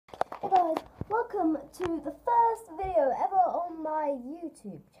Hey guys, welcome to the first video ever on my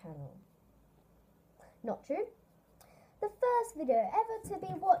YouTube channel. Not true. The first video ever to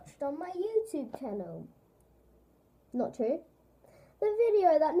be watched on my YouTube channel. Not true. The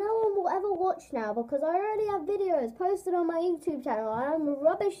video that no one will ever watch now because I already have videos posted on my YouTube channel. I am a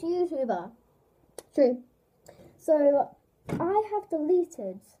rubbish YouTuber. True. So, I have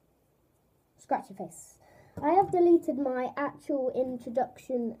deleted... Scratch your face. I have deleted my actual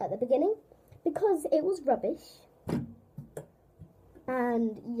introduction at the beginning because it was rubbish.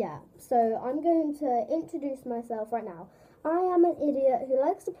 And yeah, so I'm going to introduce myself right now. I am an idiot who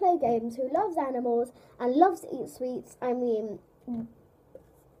likes to play games, who loves animals and loves to eat sweets. I mean,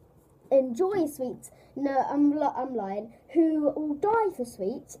 enjoy sweets. No, I'm lying. Who will die for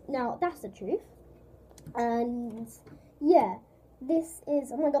sweets. Now, that's the truth. And yeah. This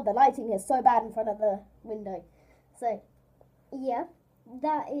is, oh my god, the lighting is so bad in front of the window. So, yeah,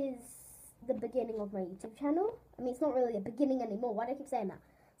 that is the beginning of my YouTube channel. I mean, it's not really a beginning anymore. Why do I keep saying that?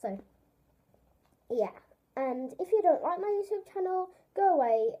 So, yeah. And if you don't like my YouTube channel, go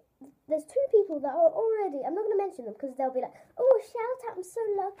away. There's two people that are already, I'm not going to mention them because they'll be like, oh, shout out, I'm so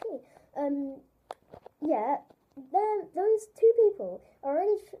lucky. Yeah, those two people are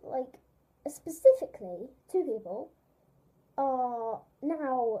already, like, specifically two people are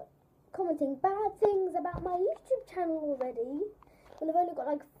now commenting bad things about my YouTube channel already when I've only got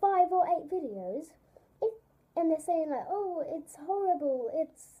like 5 or 8 videos, and they're saying like, oh, it's horrible,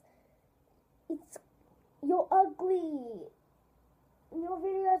 it's you're ugly, your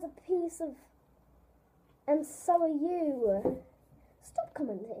video is a piece of, and so are you. Stop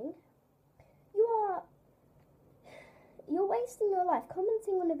commenting. You're wasting your life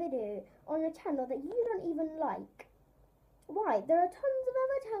commenting on a video on a channel that you don't even like. Why? There are tons of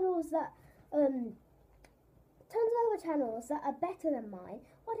other channels that are better than mine.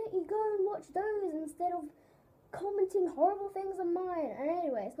 Why don't you go and watch those instead of commenting horrible things on mine? And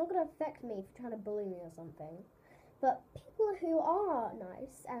anyway, it's not going to affect me for trying to bully me or something. But people who are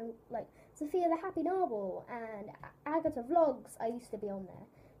nice, and like Sophia the Happy Narble and Agatha Vlogs, I used to be on there,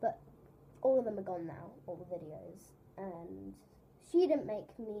 but all of them are gone now, all the videos. And she didn't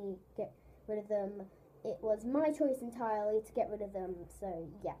make me get rid of them. It was my choice entirely to get rid of them, so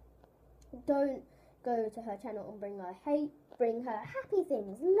yeah. Don't go to her channel and bring her hate, bring her happy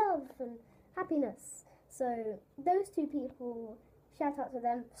things, love and happiness. So those two people, shout out to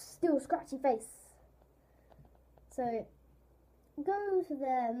them, still scratchy face. So go to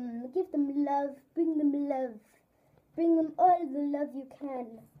them, give them love, bring them all the love you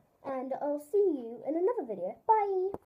can, and I'll see you in another video. Bye!